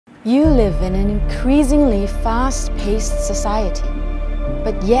You live in an increasingly fast-paced society,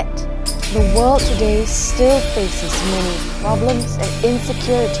 but yet the world today still faces many problems and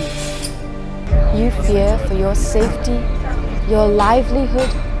insecurities. You fear for your safety, your livelihood,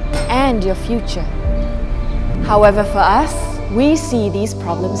 and your future. However, for us, we see these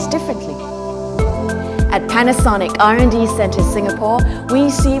problems differently. At Panasonic R&D Centre Singapore, we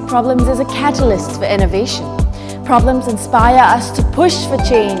see problems as a catalyst for innovation. Problems inspire us to push for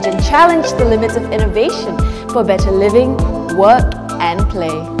change and challenge the limits of innovation for better living, work and play.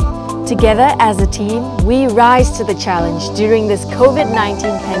 Together as a team, we rise to the challenge during this COVID-19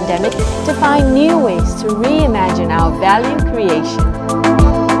 pandemic to find new ways to reimagine our value creation.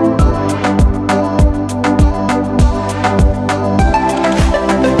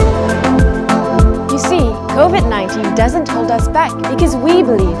 COVID-19 doesn't hold us back because we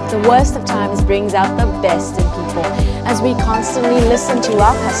believe the worst of times brings out the best in people as we constantly listen to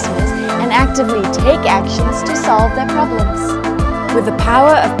our customers and actively take actions to solve their problems. With the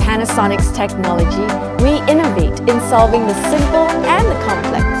power of Panasonic's technology, we innovate in solving the simple and the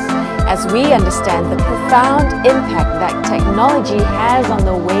complex as we understand the profound impact that technology has on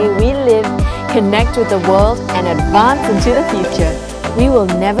the way we live, connect with the world and advance into the future. We will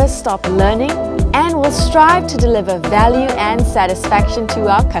never stop learning and will strive to deliver value and satisfaction to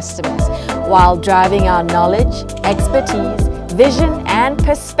our customers while driving our knowledge, expertise, vision and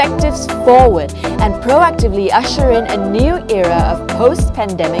perspectives forward and proactively usher in a new era of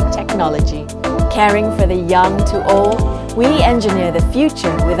post-pandemic technology. Caring for the young to old, we engineer the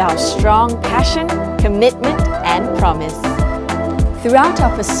future with our strong passion, commitment and promise. Throughout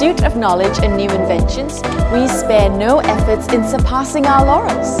our pursuit of knowledge and new inventions, we spare no efforts in surpassing our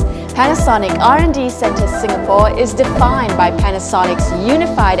laurels. Panasonic R&D Centre Singapore is defined by Panasonic's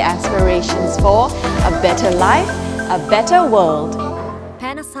unified aspirations for a better life, a better world.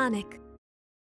 Panasonic.